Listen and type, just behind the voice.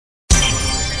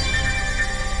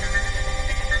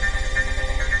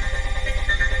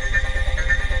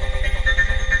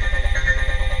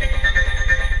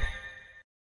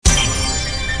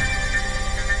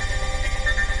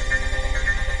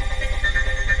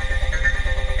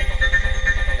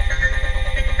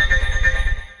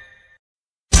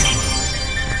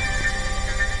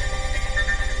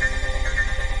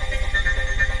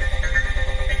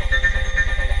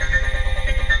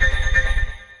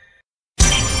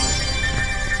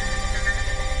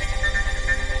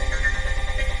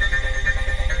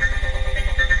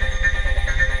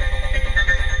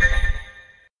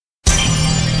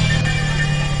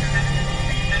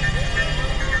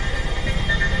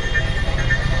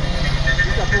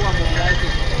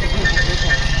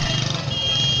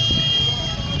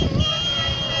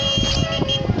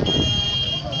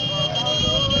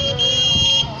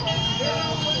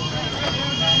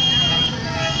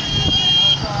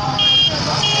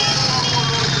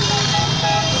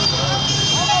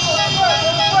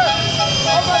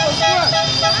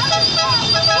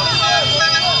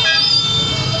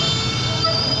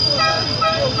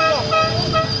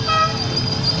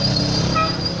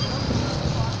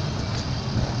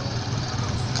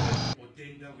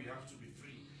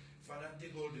Father,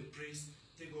 take all the praise,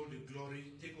 take all the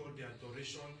glory, take all the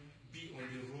adoration, be on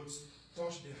the roads,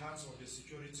 touch the hearts of the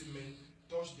security men,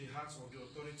 touch the hearts of the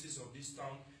authorities of this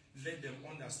town. Let them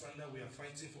understand that we are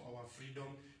fighting for our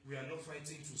freedom. We are not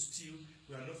fighting to steal.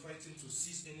 We are not fighting to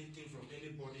seize anything from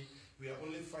anybody. We are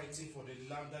only fighting for the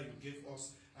land that you gave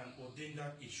us and ordained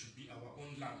that it should be our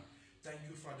own land. Thank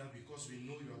you, Father, because we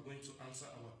know you are going to answer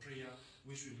our prayer,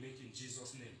 which we make in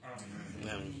Jesus' name.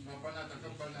 Amen.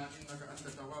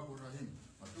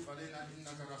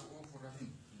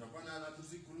 ربنا لا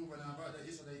تزغ قلوبنا بعد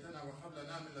إذ هديتنا وهب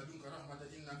لنا من لدنك رحمة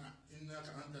إنك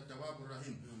أنت التواب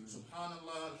الرحيم. سبحان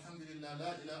الله الحمد لله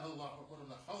لا إله إلا الله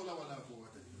ولا حول ولا قوة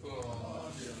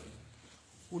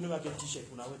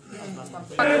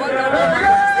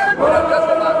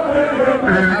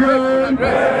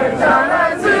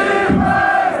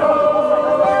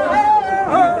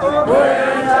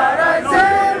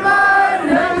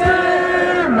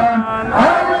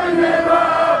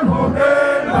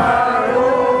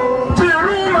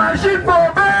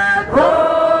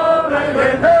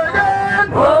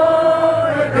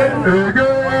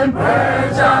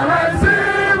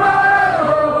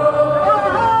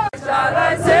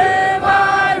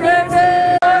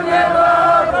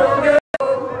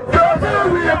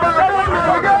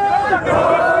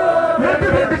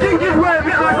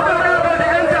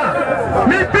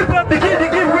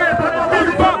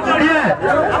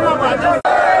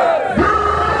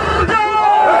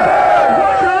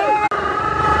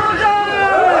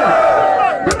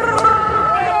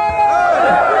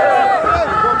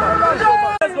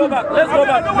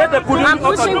I'm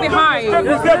pushing behind. Yes,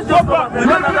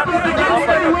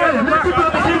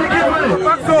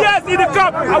 in the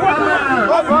cup. I want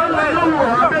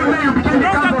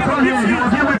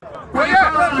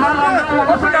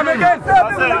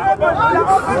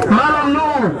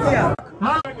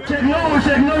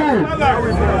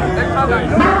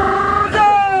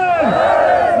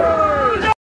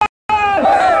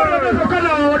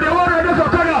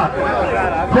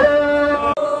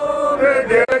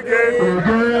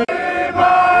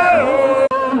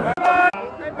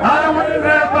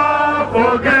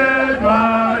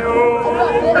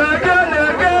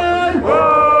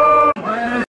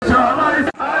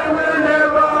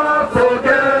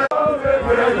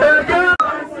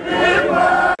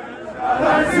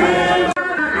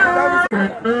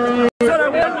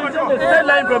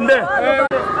from there.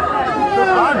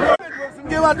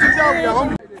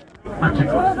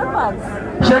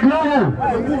 Check no.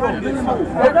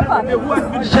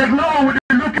 Check no. We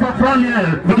look for front here.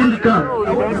 Begin to come.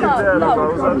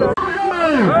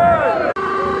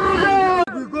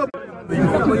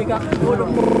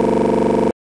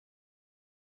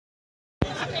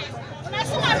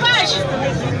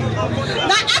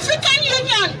 The African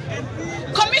Union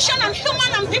Commission on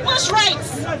Human and People's Rights.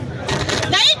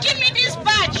 Now you give me this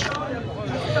badge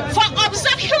for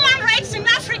observe human rights in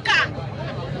Africa,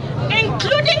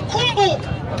 including Kumbo,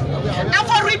 and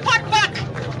for report back.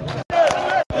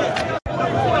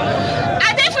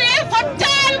 I therefore for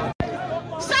 10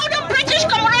 Southern British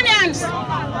Cameroonians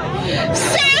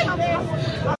say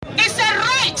it's a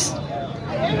right.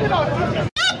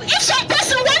 If some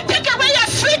person won't take away your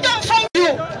freedom from you,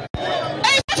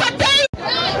 it's a day.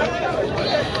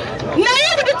 Now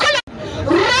you will call it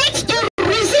right to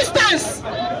resistance.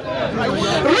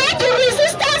 Right to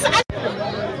resistance.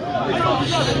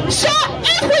 So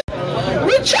if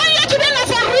we join you today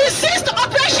for resist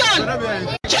oppression,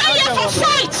 join you for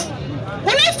fight.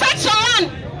 We need fight someone.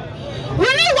 We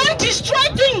need one destroy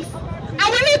things, and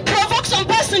we need provoke some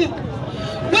person.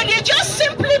 When you just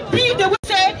simply be the way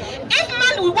say, if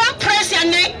man will want press your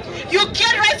neck, you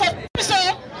get right for so.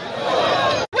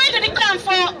 Where did it come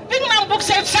for? Big man book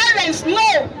say silence.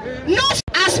 No, no.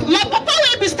 As my papa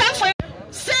will be stand for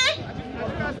say,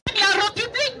 the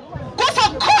Republic go for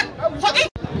court for it.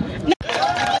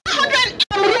 100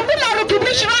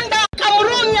 Republic run down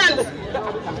Cameroonians.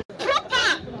 Proper.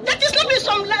 That is not be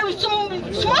some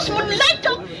small light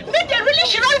up. Make they really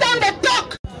should run down the talk.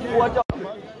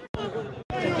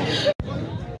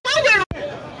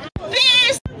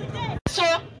 This so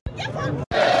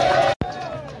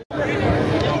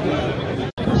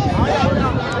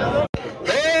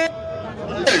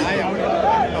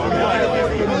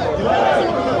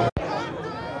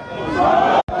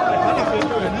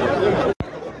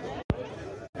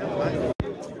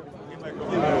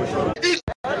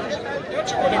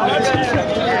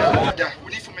we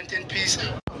need to maintain peace.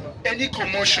 Any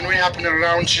commotion will happen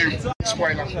around you.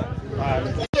 Spoiler.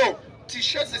 So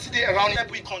t-shirts the city around here,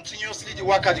 we continuously the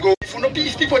work at go. If we not be,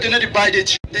 if people they not buy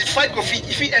it, the fight go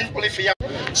if it end only for you.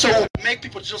 So make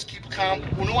people just keep calm.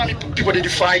 We don't want people to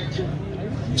fight.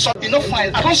 So enough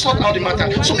fine. I don't sort out the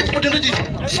matter. So many people don't know the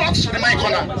facts for the my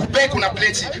corner. Back on a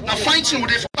plate. Now fighting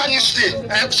with the bad news today.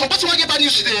 Somebody want to get bad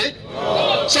news today.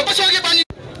 Somebody want to get bad news.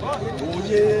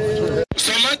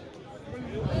 Somebody.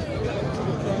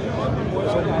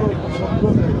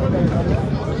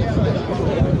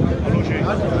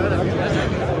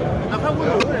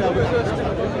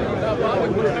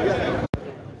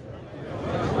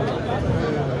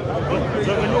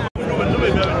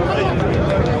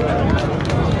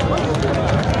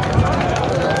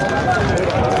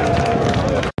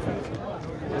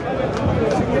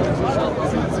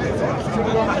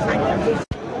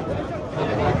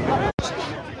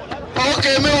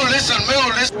 Okay, me will listen.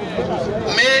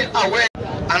 Me aware,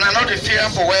 and I know the fear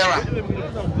for wearer.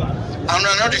 And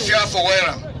I know the fear for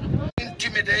wearer.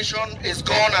 Intimidation is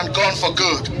gone and gone for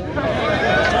good.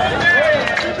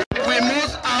 We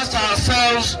must ask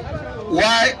ourselves,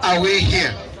 why are we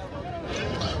here?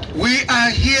 We are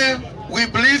here, we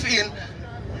believe in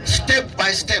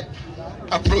step-by-step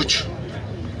approach.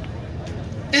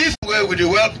 If we're with the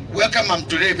welcome I'm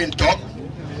today being talk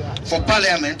for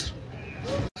Parliament,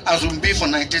 as will be for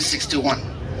 1961.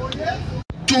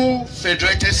 2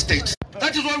 federated states.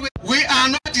 That is what we are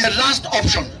not the last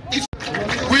option. If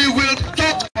we will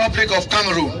talk Republic of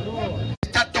Cameroon,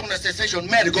 start talking the secession,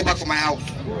 may I go back for my house.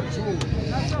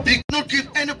 We cannot give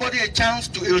anybody a chance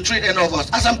to ill-treat any of us.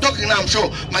 As I'm talking now, I'm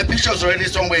sure my picture is already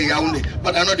somewhere in Yaoundé,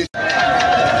 but I know the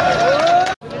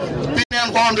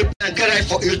Benin 100% get right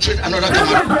for ill-treat another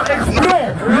Cameroon.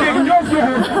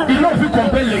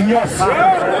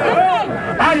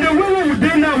 And the way we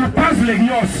did now, we pass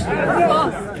Legnos.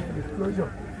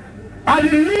 And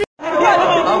the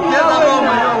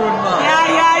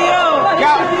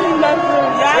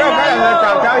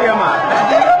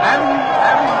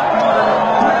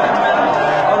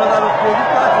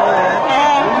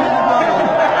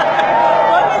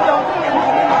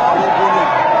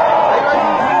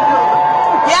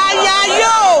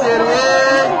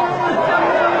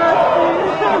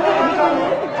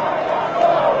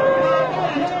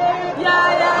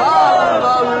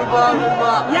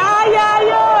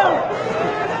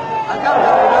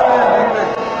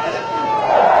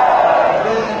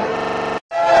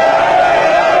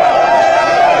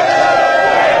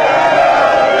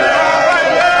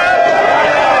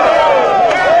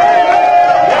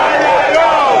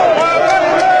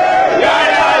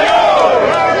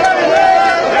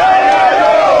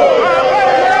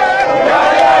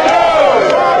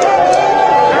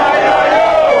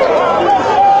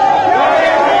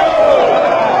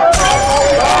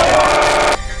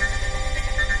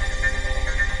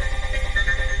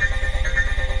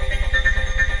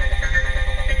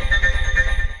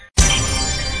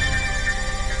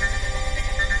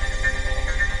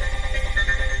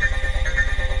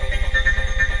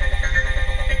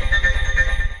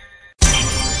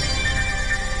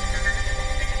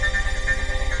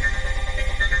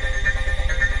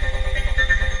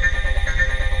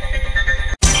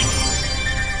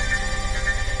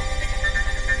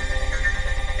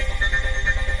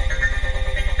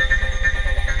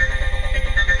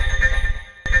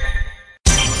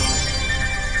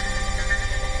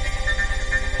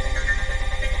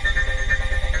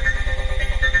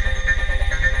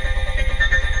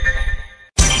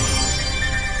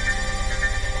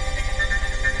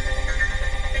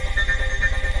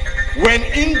when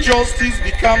injustice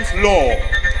becomes law,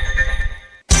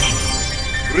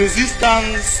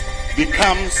 resistance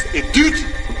becomes a duty.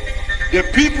 The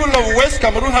people of West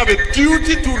Cameroon have a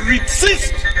duty to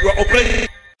resist your oppression.